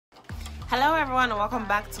Hello everyone and welcome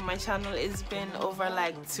back to my channel. It's been over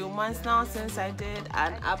like 2 months now since I did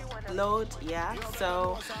an upload.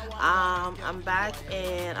 So I'm back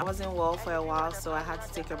and I wasn't well for a while, so I had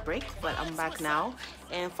to take a break, but I'm back now.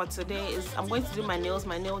 And for today I'm going to do my nails.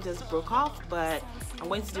 My nail just broke off, but I'm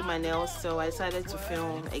going to do my nails, so I decided to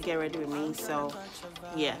film a get ready with me. So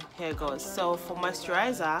yeah, here it goes. So for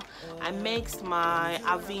moisturizer, I mixed my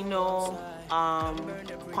Aveeno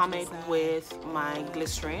pomade with my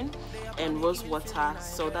glycerin and rose water,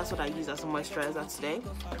 so that's what I use as a moisturizer today.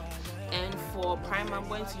 And for primer, I'm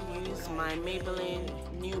going to use my Maybelline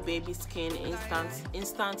New Baby Skin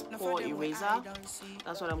instant pore eraser.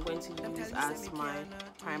 That's what I'm going to use as my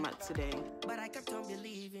primer today. But I kept on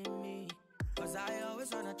believing me, 'cause I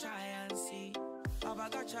always wanna try and see.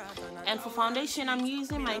 And for foundation, I'm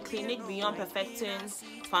using my Clinique Beyond Perfecting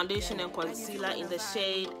foundation and concealer in the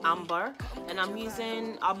shade Amber, and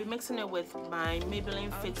I'll be mixing it with my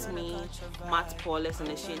Maybelline Fit Me matte polish in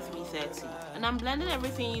the shade 330, and I'm blending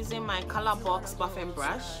everything using my Color Box buffing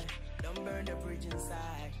brush. Don't burn the bridge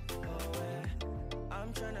inside.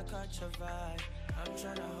 I'm trying to catch a vibe. I'm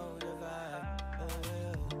trying to hold a vibe.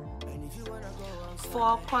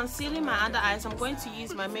 For concealing my under eyes, I'm going to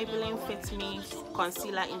use my Maybelline Fit Me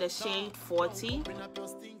concealer in the shade 40.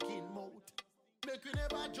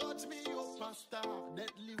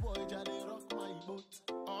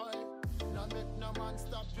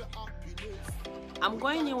 I'm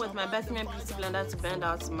going in with my Bethlehem Beauty Blender to blend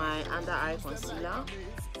out my under eye concealer.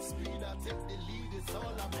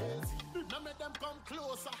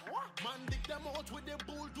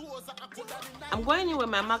 I'm going in with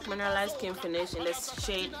my MAC Mineralized Skin Finish in the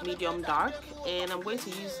shade Medium Dark, and I'm going to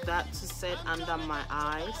use that to set under my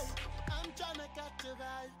eyes.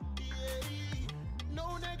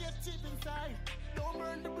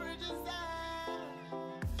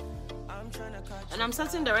 And I'm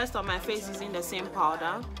setting the rest of my face using the same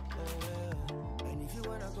powder.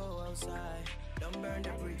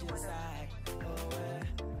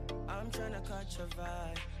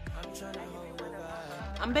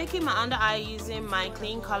 I'm baking my under eye using my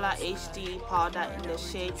Clean Color HD powder in the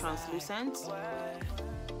shade Translucent.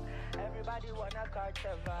 Everybody wanna catch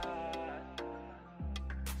a vibe.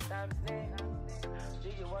 Do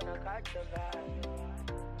you wanna catch a vibe?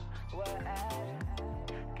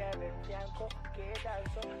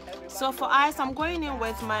 So for eyes, I'm going in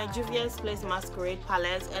with my Juvia's Place Masquerade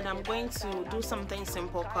palette, and I'm going to do something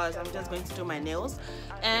simple because I'm just going to do my nails.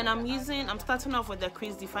 And I'm starting off with the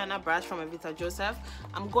crease definer brush from Evita Joseph.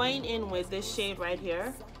 I'm going in with this shade right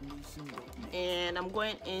here, and I'm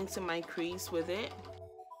going into my crease with it.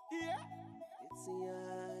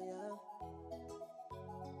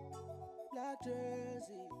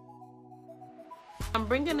 I'm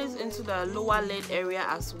bringing this into the lower lid area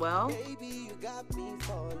as well.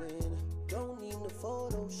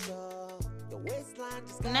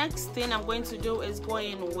 Next thing I'm going to do is go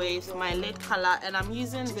in with my lid color, and I'm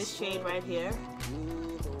using this shade right here.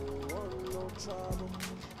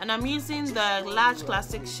 And I'm using the large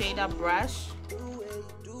classic shader brush.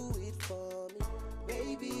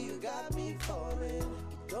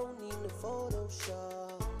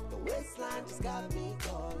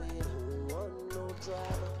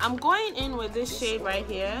 I'm going in with this shade right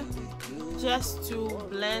here just to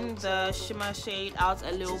blend the shimmer shade out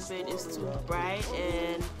a little bit. It's too bright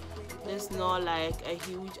and it's not like a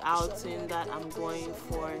huge outing that I'm going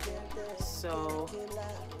for, so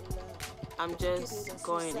I'm just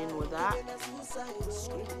going in with that.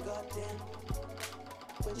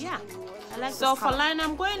 Yeah, I like. So for liner,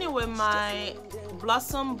 I'm going in with my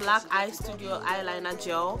Blossom Black Eye Studio eyeliner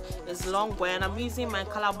gel. It's long wear, and I'm using my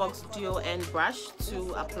Color Box Duo End brush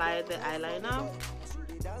to apply the eyeliner.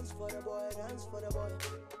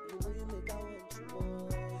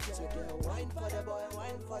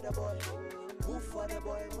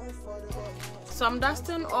 So I'm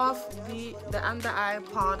dusting off the under eye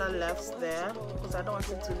powder left there because I don't want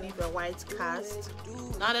it to leave a white cast.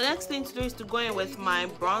 Now the next thing to do is to go in with my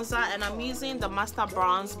bronzer, and I'm using the Master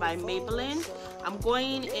Bronze by Maybelline. I'm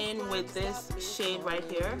going in with this shade right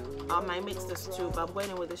here. I mixed this too, but I'm going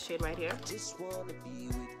in with this shade right here.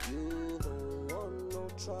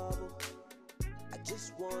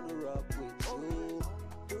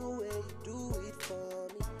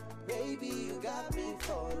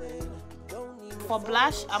 For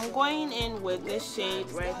blush, I'm going in with this shade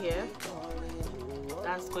right here.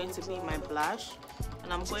 That's going to be my blush,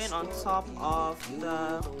 and I'm going on top of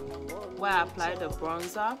the where I applied the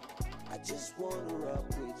bronzer.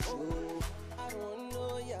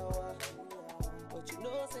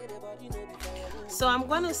 So I'm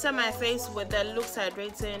going to set my face with the Lux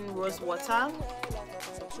Hydrating Rose Water.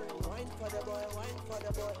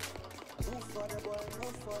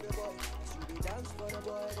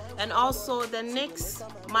 And also the NYX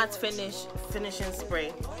matte finishing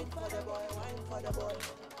spray.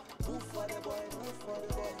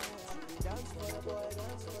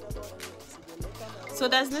 So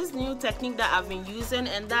there's this new technique that I've been using,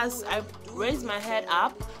 and that's I raise my head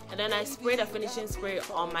up and then I spray the finishing spray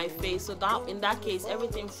on my face, so that in that case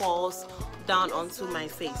everything falls down onto my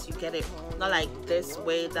face. You get it? Not like this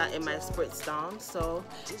way that it might spritz down. So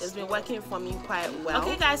it's been working for me quite well.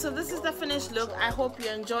 Okay guys, so this is the finished look. I hope you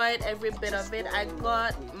enjoyed every bit of it. I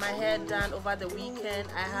got my hair done over the weekend.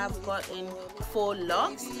 I have gotten 4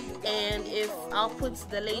 locks, and if I'll put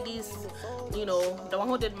the ladies, you know, the one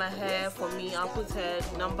who did my hair for me, I'll put her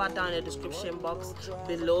number down in the description box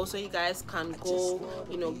below so you guys can go,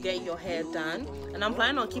 you know, get your hair done. And I'm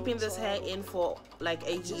planning on keeping this hair in for like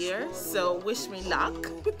a year, so wish me luck.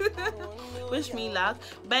 Wish me luck.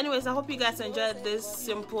 But anyways, I hope you guys enjoyed this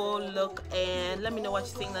simple look, and let me know what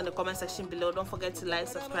you think in the comment section below. Don't forget to like,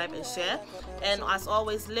 subscribe and share, and as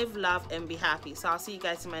always, live, love and be happy. So I'll see you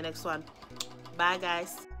guys in my next one. Bye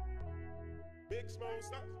guys.